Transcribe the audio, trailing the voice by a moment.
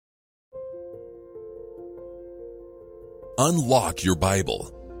Unlock your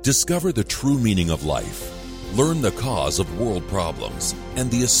Bible. Discover the true meaning of life. Learn the cause of world problems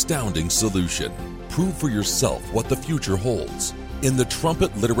and the astounding solution. Prove for yourself what the future holds. In the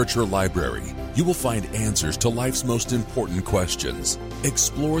Trumpet Literature Library, you will find answers to life's most important questions.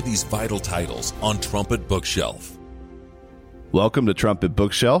 Explore these vital titles on Trumpet Bookshelf. Welcome to Trumpet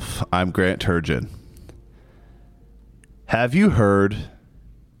Bookshelf. I'm Grant Turgeon. Have you heard?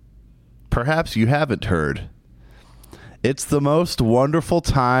 Perhaps you haven't heard. It's the most wonderful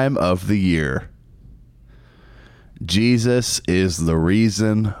time of the year. Jesus is the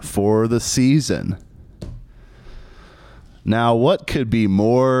reason for the season. Now, what could be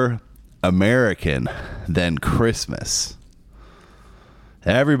more American than Christmas?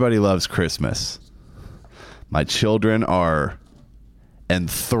 Everybody loves Christmas. My children are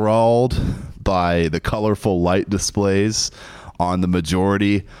enthralled by the colorful light displays on the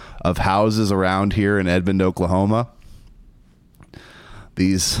majority of houses around here in Edmond, Oklahoma.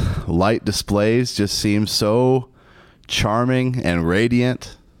 These light displays just seem so charming and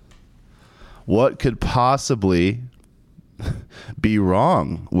radiant. What could possibly be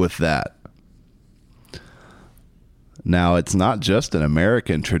wrong with that? Now, it's not just an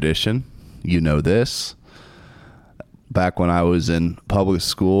American tradition. You know this. Back when I was in public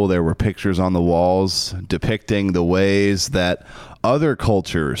school, there were pictures on the walls depicting the ways that other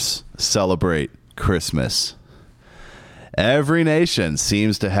cultures celebrate Christmas. Every nation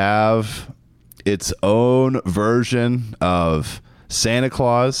seems to have its own version of Santa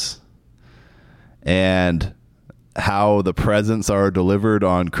Claus and how the presents are delivered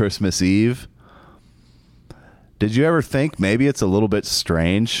on Christmas Eve. Did you ever think maybe it's a little bit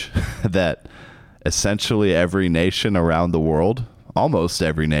strange that essentially every nation around the world, almost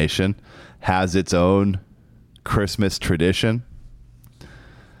every nation, has its own Christmas tradition?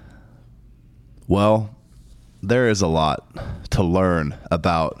 Well, there is a lot to learn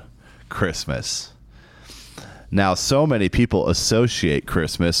about Christmas. Now, so many people associate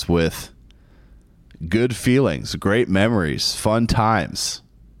Christmas with good feelings, great memories, fun times.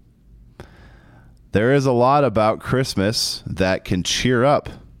 There is a lot about Christmas that can cheer up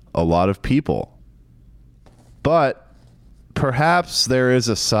a lot of people. But perhaps there is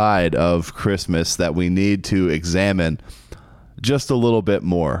a side of Christmas that we need to examine just a little bit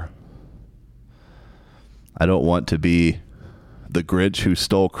more. I don't want to be the Grinch who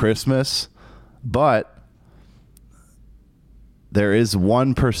stole Christmas, but there is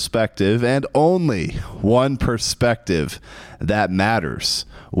one perspective, and only one perspective, that matters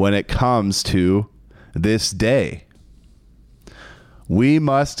when it comes to this day. We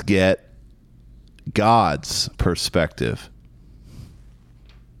must get God's perspective.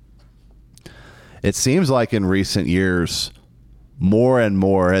 It seems like in recent years, more and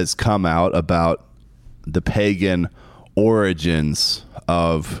more has come out about the pagan origins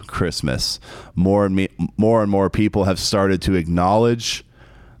of Christmas. More and more people have started to acknowledge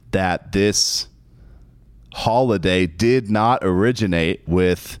that this holiday did not originate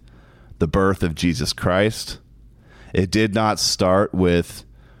with the birth of Jesus Christ. It did not start with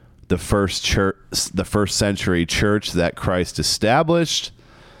the first century church that Christ established.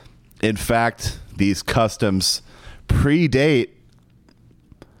 In fact, these customs predate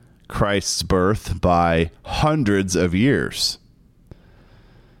Christ's birth by hundreds of years.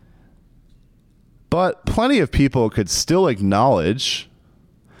 But plenty of people could still acknowledge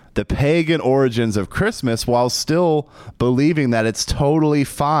the pagan origins of Christmas while still believing that it's totally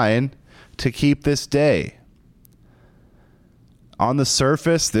fine to keep this day. On the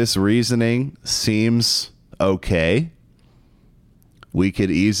surface, this reasoning seems okay. We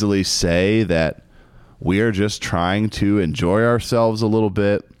could easily say that we are just trying to enjoy ourselves a little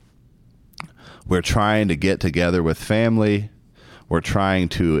bit. We're trying to get together with family. We're trying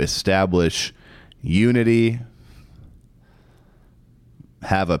to establish unity,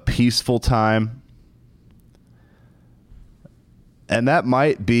 have a peaceful time. And that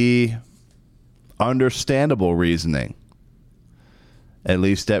might be understandable reasoning, at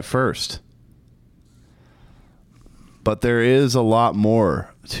least at first. But there is a lot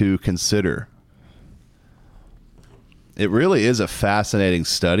more to consider. It really is a fascinating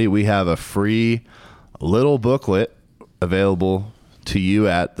study. We have a free little booklet available to you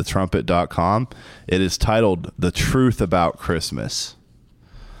at thetrumpet.com. It is titled The Truth About Christmas.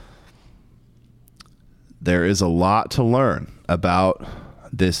 There is a lot to learn about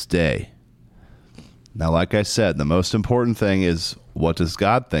this day. Now, like I said, the most important thing is, what does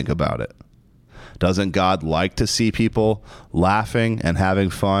God think about it? Doesn't God like to see people laughing and having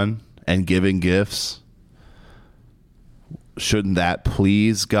fun and giving gifts? Shouldn't that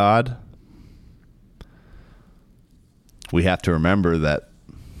please God? we have to remember that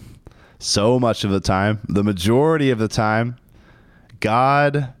so much of the time, the majority of the time,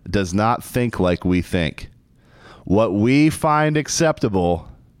 God does not think like we think. What we find acceptable,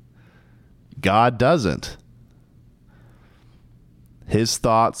 God doesn't. His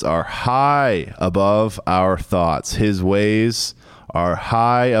thoughts are high above our thoughts. His ways are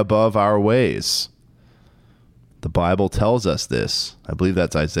high above our ways. The Bible tells us this. I believe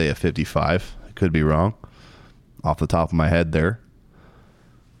that's Isaiah 55. I could be wrong off the top of my head there.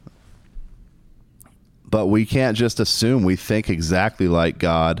 But we can't just assume we think exactly like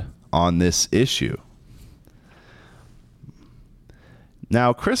God on this issue.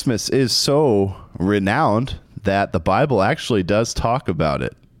 Now, Christmas is so renowned that the Bible actually does talk about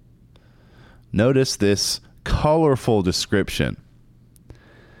it. Notice this colorful description.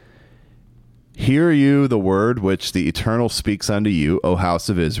 Hear you the word which the Eternal speaks unto you, O house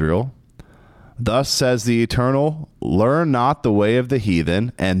of Israel. Thus says the Eternal, learn not the way of the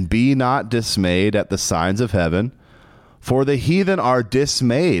heathen, and be not dismayed at the signs of heaven, for the heathen are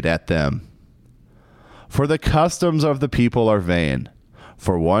dismayed at them. For the customs of the people are vain,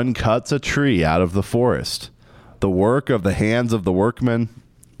 for one cuts a tree out of the forest, the work of the hands of the workman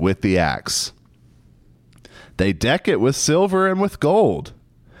with the axe. They deck it with silver and with gold.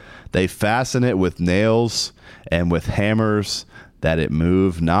 They fasten it with nails and with hammers, that it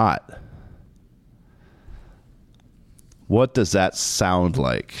move not. What does that sound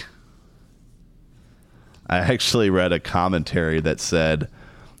like? I actually read a commentary that said,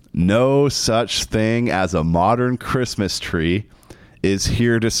 no such thing as a modern Christmas tree is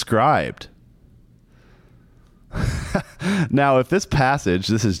here described. Now, if this passage,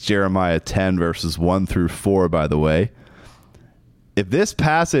 this is Jeremiah 10 verses 1 through 4, by the way. If this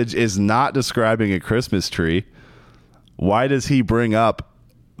passage is not describing a Christmas tree, why does he bring up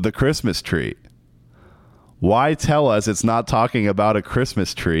the Christmas tree? Why tell us it's not talking about a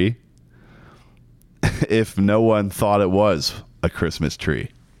Christmas tree if no one thought it was a Christmas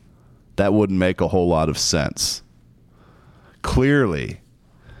tree? That wouldn't make a whole lot of sense. Clearly,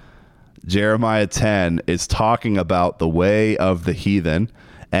 Jeremiah 10 is talking about the way of the heathen,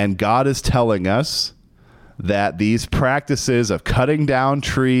 and God is telling us that these practices of cutting down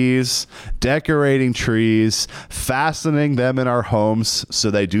trees, decorating trees, fastening them in our homes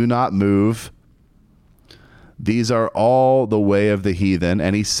so they do not move, these are all the way of the heathen,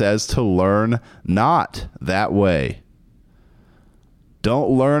 and he says to learn not that way. Don't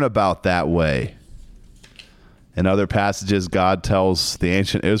learn about that way. In other passages, God tells the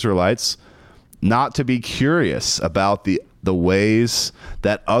ancient Israelites not to be curious about the ways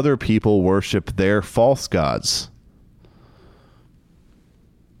that other people worship their false gods.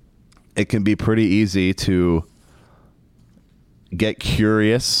 It can be pretty easy to get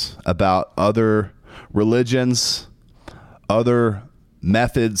curious about other religions, other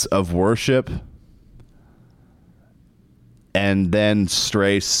methods of worship, and then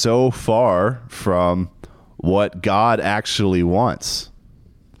stray so far from what God actually wants,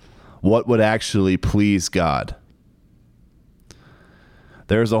 what would actually please God.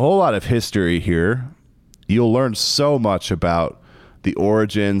 There's a whole lot of history here. You'll learn so much about the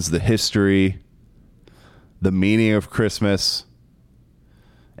origins, the history, the meaning of Christmas,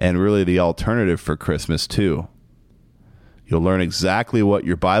 and really the alternative for Christmas too. You'll learn exactly what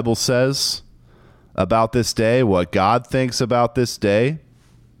your Bible says about this day, what God thinks about this day.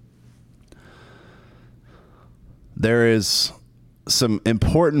 There is some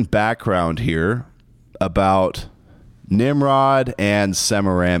important background here about Nimrod and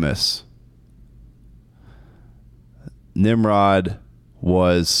Semiramis. Nimrod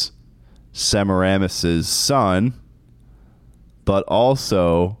was Semiramis's son, but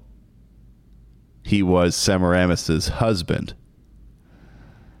also he was Semiramis's husband.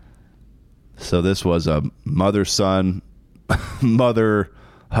 So this was a mother-son,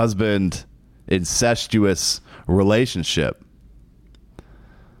 mother-husband incestuous relationship.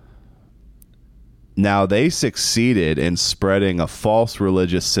 Now, they succeeded in spreading a false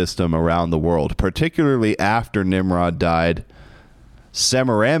religious system around the world, particularly after Nimrod died.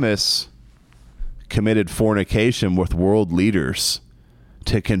 Semiramis committed fornication with world leaders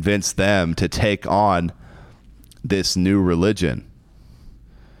to convince them to take on this new religion.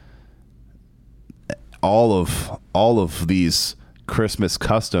 All of these Christmas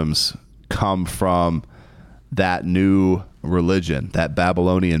customs come from that new religion, that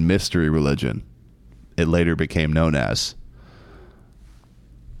Babylonian mystery religion it later became known as.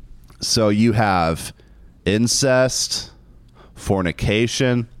 So you have incest,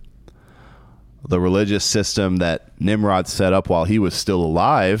 fornication, the religious system that Nimrod set up while he was still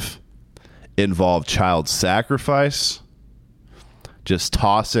alive involved child sacrifice, just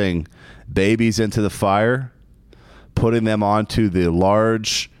tossing babies into the fire, putting them onto the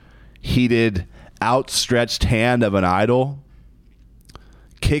large, heated, outstretched hand of an idol,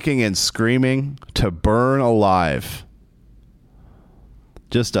 kicking and screaming to burn alive.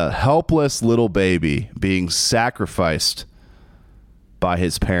 Just a helpless little baby being sacrificed by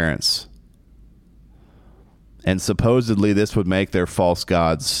his parents. And supposedly this would make their false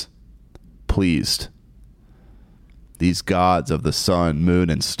gods pleased. These gods of the sun, moon,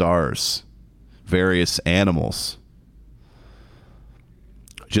 and stars, various animals.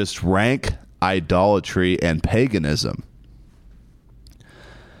 Just rank idolatry and paganism.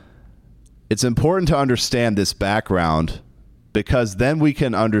 It's important to understand this background because then we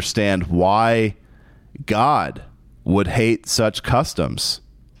can understand why God would hate such customs.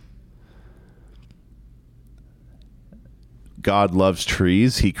 God loves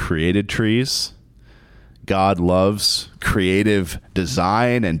trees. He created trees. God loves creative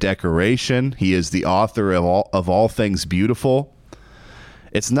design and decoration. He is the author of all things beautiful.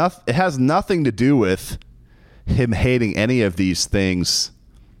 It has nothing to do with him hating any of these things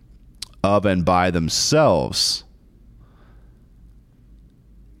of and by themselves.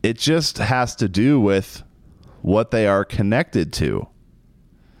 It just has to do with what they are connected to.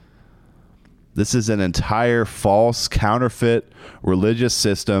 This is an entire false, counterfeit religious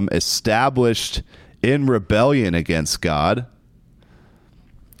system established in rebellion against God.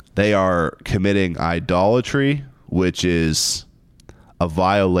 They are committing idolatry, which is a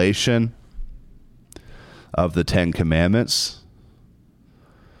violation of the Ten Commandments.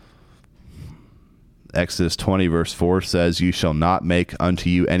 Exodus 20 verse 4 says, "You shall not make unto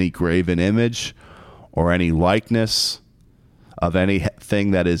you any graven image or any likeness of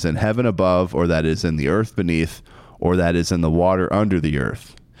anything that is in heaven above, or that is in the earth beneath, or that is in the water under the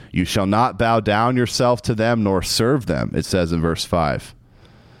earth. You shall not bow down yourself to them, nor serve them," it says in verse 5.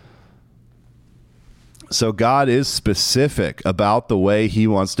 So God is specific about the way he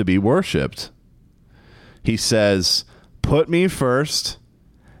wants to be worshipped. He says, "Put me first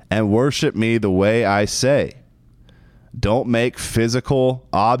and worship me the way I say." Don't make physical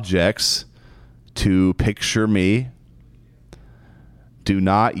objects to picture me. Do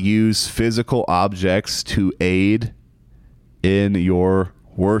not use physical objects to aid in your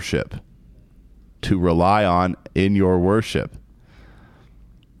worship, to rely on in your worship.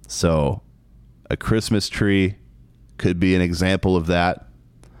 So a Christmas tree could be an example of that.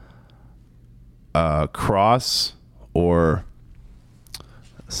 A cross or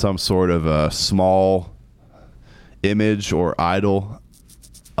some sort of a small image or idol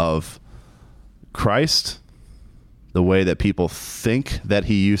of Christ, the way that people think that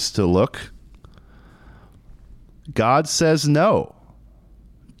he used to look. God says no.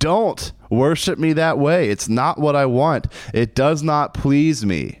 Don't worship me that way. It's not what I want. It does not please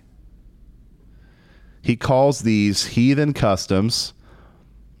me. He calls these heathen customs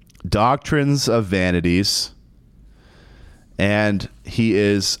doctrines of vanities, and he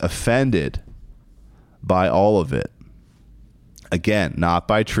is offended by all of it. Again, not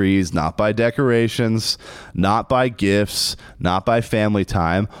by trees, not by decorations, not by gifts, not by family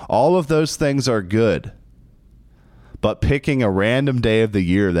time. All of those things are good. But picking a random day of the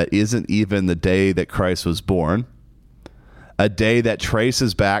year that isn't even the day that Christ was born, a day that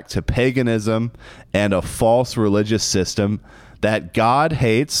traces back to paganism and a false religious system that God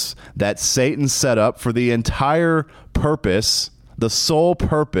hates, that Satan set up for the entire purpose, the sole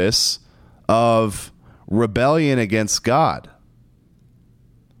purpose of rebellion against God.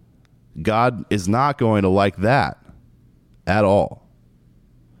 God is not going to like that at all.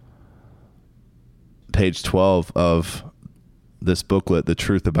 Page 12 of this booklet, The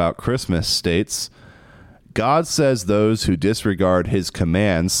Truth About Christmas, states, God says those who disregard his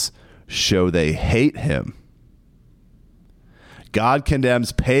commands show they hate him. God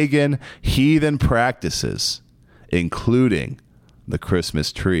condemns pagan, heathen practices, including the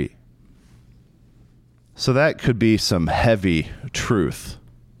Christmas tree. So that could be some heavy truth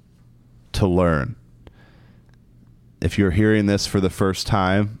to learn. If you're hearing this for the first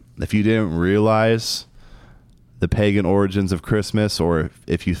time, if you didn't realize the pagan origins of Christmas, or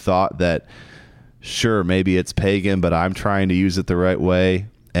if you thought that, sure, maybe it's pagan, but I'm trying to use it the right way,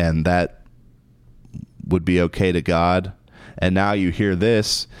 and that would be okay to God, and now you hear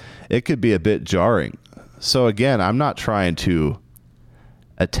this, it could be a bit jarring. So again, I'm not trying to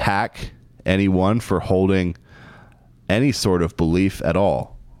attack anyone for holding any sort of belief at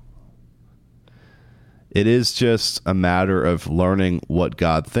all. It is just a matter of learning what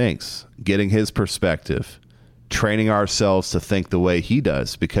God thinks, getting his perspective, training ourselves to think the way he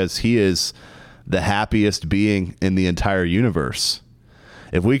does, because he is the happiest being in the entire universe.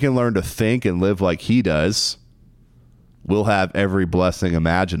 If we can learn to think and live like he does, we'll have every blessing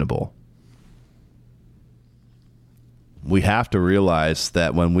imaginable. We have to realize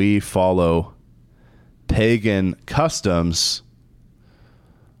that when we follow pagan customs,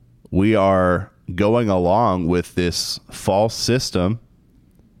 we are going along with this false system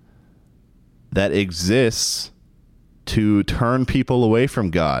that exists to turn people away from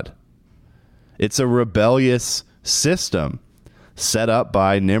God. It's a rebellious system set up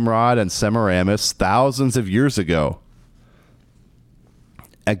by Nimrod and Semiramis thousands of years ago.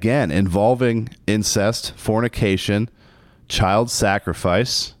 Again, involving incest, fornication, child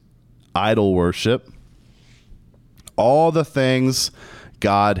sacrifice, idol worship, all the things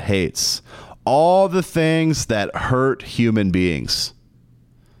God hates, all the things that hurt human beings.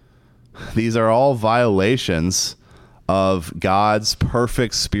 These are all violations of God's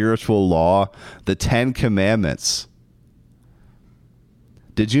perfect spiritual law, the Ten Commandments.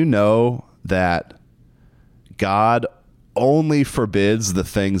 Did you know that God only forbids the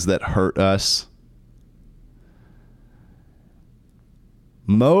things that hurt us?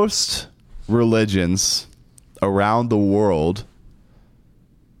 Most religions around the world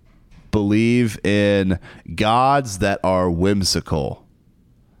believe in gods that are whimsical.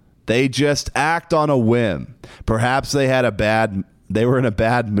 They just act on a whim. Perhaps they were in a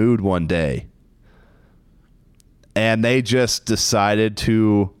bad mood one day, and they just decided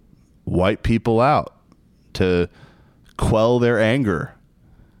to wipe people out to quell their anger.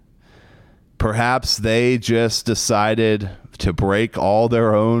 Perhaps they just decided to break all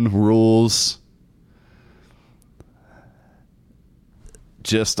their own rules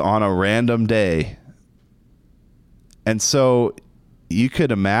just on a random day. And so you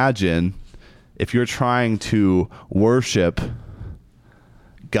could imagine if you're trying to worship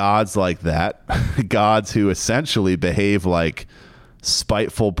gods like that, gods who essentially behave like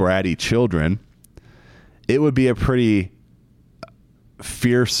spiteful, bratty children, it would be a pretty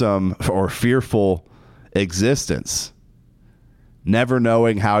fearsome or fearful existence. Never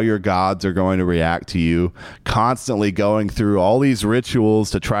knowing how your gods are going to react to you, constantly going through all these rituals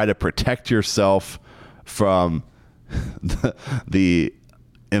to try to protect yourself from the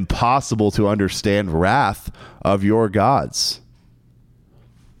impossible to understand wrath of your gods.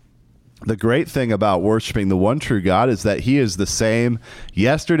 The great thing about worshiping the one true God is that he is the same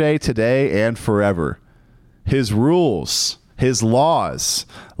yesterday, today, and forever. His rules, his laws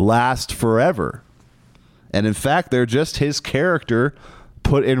last forever. And in fact, they're just his character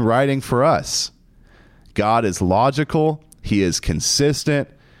put in writing for us. God is logical. He is consistent.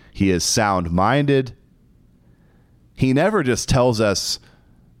 He is sound-minded. He never just tells us,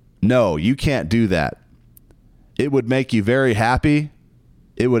 no, you can't do that. It would make you very happy.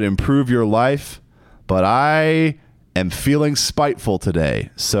 It would improve your life. But I am feeling spiteful today,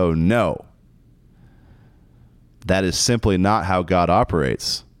 so no. That is simply not how God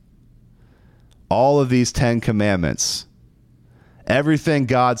operates. All of these 10 commandments, everything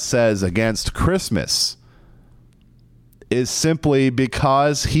God says against Christmas is simply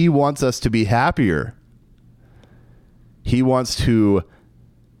because he wants us to be happier. He wants to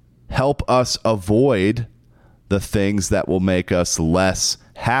help us avoid the things that will make us less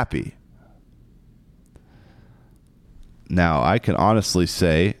happy. Now, I can honestly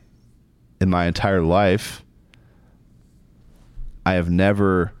say in my entire life, I have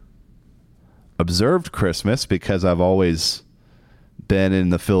never observed Christmas because I've always been in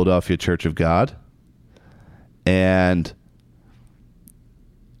the Philadelphia Church of God. And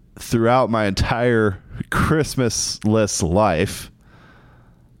throughout my entire Christmasless life,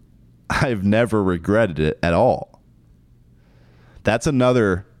 I've never regretted it at all. That's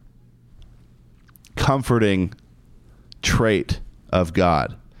another comforting trait of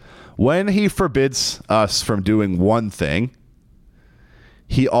God. When he forbids us from doing one thing,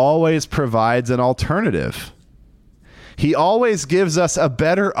 he always provides an alternative. He always gives us a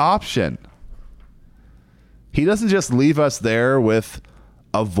better option. He doesn't just leave us there with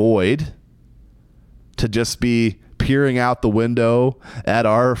a void to just be peering out the window at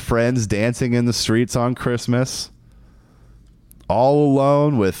our friends dancing in the streets on Christmas, all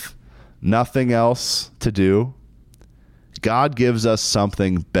alone with nothing else to do. God gives us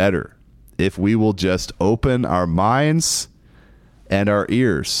something better if we will just open our minds and our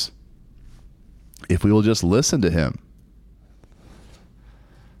ears, if we will just listen to him.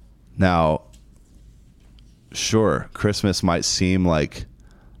 Now, sure, Christmas might seem like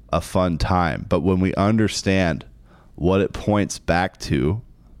a fun time, but when we understand what it points back to,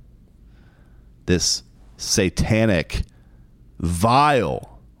 this satanic,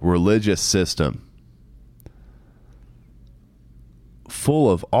 vile religious system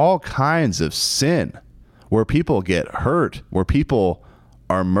full of all kinds of sin, where people get hurt, where people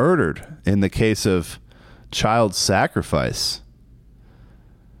are murdered in the case of child sacrifice.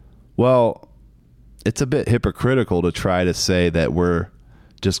 Well, it's a bit hypocritical to try to say that we're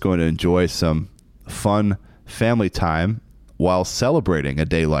just going to enjoy some fun family time while celebrating a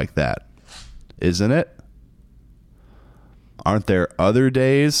day like that, isn't it? Aren't there other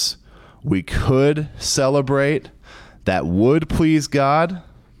days we could celebrate that would please God?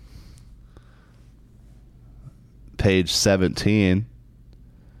 Page 17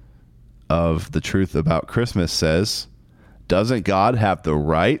 of The Truth About Christmas says, doesn't God have the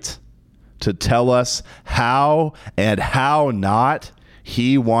right to tell us how and how not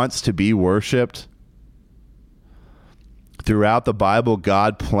he wants to be worshiped? Throughout the Bible,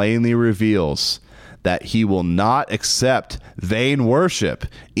 God plainly reveals that he will not accept vain worship,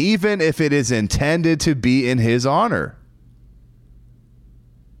 even if it is intended to be in his honor.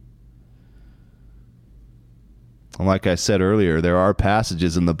 And like I said earlier, there are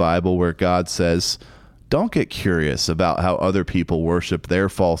passages in the Bible where God says, don't get curious about how other people worship their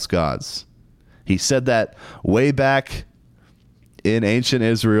false gods. He said that way back in ancient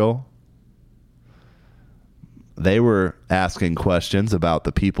Israel. They were asking questions about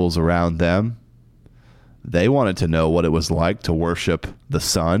the peoples around them. They wanted to know what it was like to worship the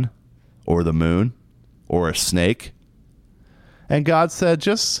sun or the moon or a snake. And God said,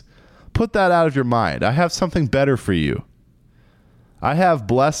 just put that out of your mind. I have something better for you. I have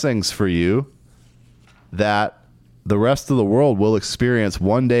blessings for you that the rest of the world will experience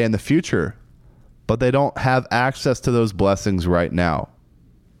one day in the future, but they don't have access to those blessings right now.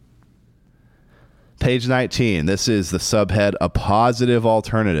 Page 19, this is the subhead, A Positive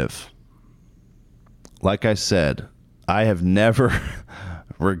Alternative. Like I said, I have never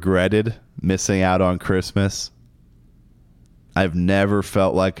regretted missing out on Christmas. I've never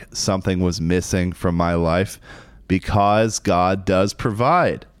felt like something was missing from my life because God does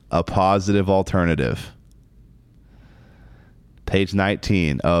provide a positive alternative. Page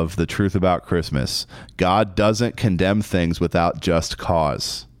 19 of The Truth About Christmas. God doesn't condemn things without just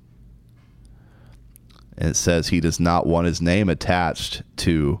cause. And it says he does not want his name attached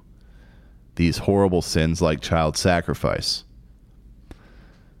to these horrible sins like child sacrifice.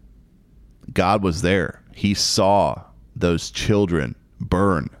 God was there. He saw those children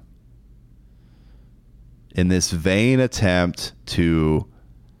burn in this vain attempt to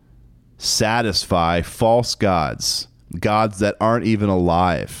satisfy false gods, gods that aren't even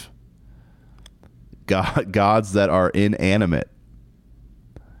alive, gods that are inanimate.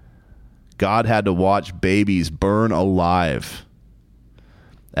 God had to watch babies burn alive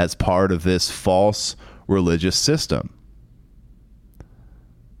as part of this false religious system,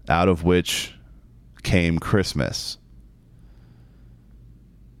 out of which came Christmas.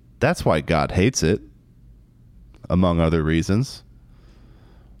 That's why God hates it, among other reasons.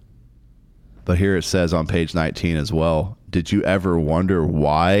 But here it says on page 19 as well, did you ever wonder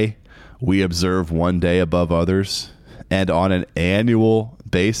why we observe one day above others and on an annual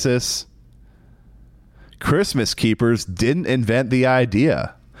basis? Christmas keepers didn't invent the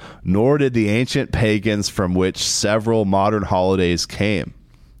idea, nor did the ancient pagans from which several modern holidays came.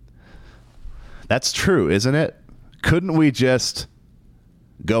 That's true, isn't it? Couldn't we just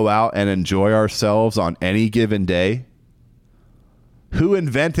go out and enjoy ourselves on any given day? Who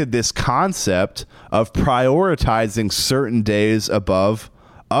invented this concept of prioritizing certain days above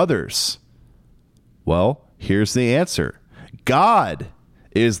others? Well, here's the answer. God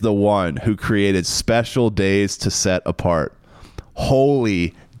is the one who created special days to set apart,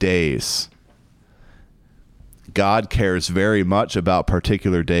 holy days. God cares very much about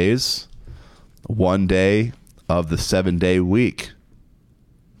particular days. One day of the 7-day week,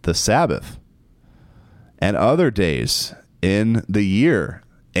 the Sabbath, and other days in the year,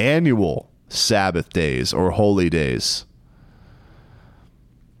 annual Sabbath days or holy days.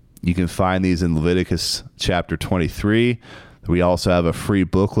 You can find these in Leviticus chapter 23. We also have a free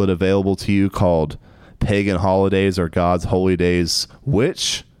booklet available to you called Pagan Holidays or God's Holy Days,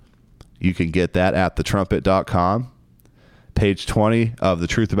 which you can get that at thetrumpet.com. Page 20 of The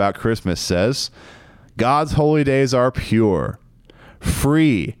Truth About Christmas says, God's holy days are pure,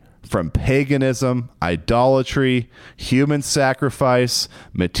 free from paganism, idolatry, human sacrifice,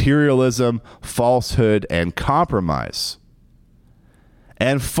 materialism, falsehood, and compromise.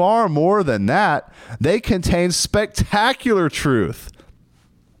 And far more than that, they contain spectacular truth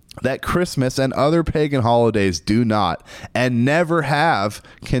that Christmas and other pagan holidays do not and never have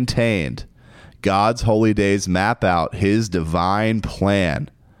contained. God's holy days map out his divine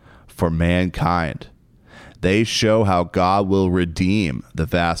plan for mankind. They show how God will redeem the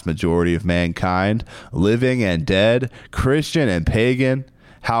vast majority of mankind, living and dead, Christian and pagan,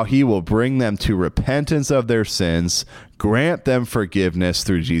 how he will bring them to repentance of their sins, grant them forgiveness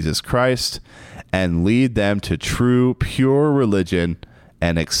through Jesus Christ, and lead them to true, pure religion,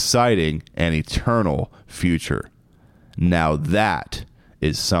 an exciting and eternal future. Now that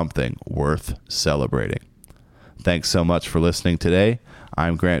is something worth celebrating. Thanks so much for listening today.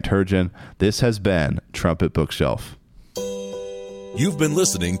 I'm Grant Turgeon. This has been Trumpet Bookshelf. You've been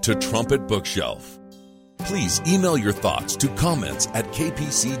listening to Trumpet Bookshelf. Please email your thoughts to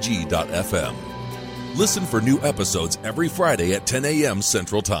comments@kpcg.fm. Listen for new episodes every Friday at 10 a.m.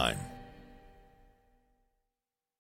 Central Time.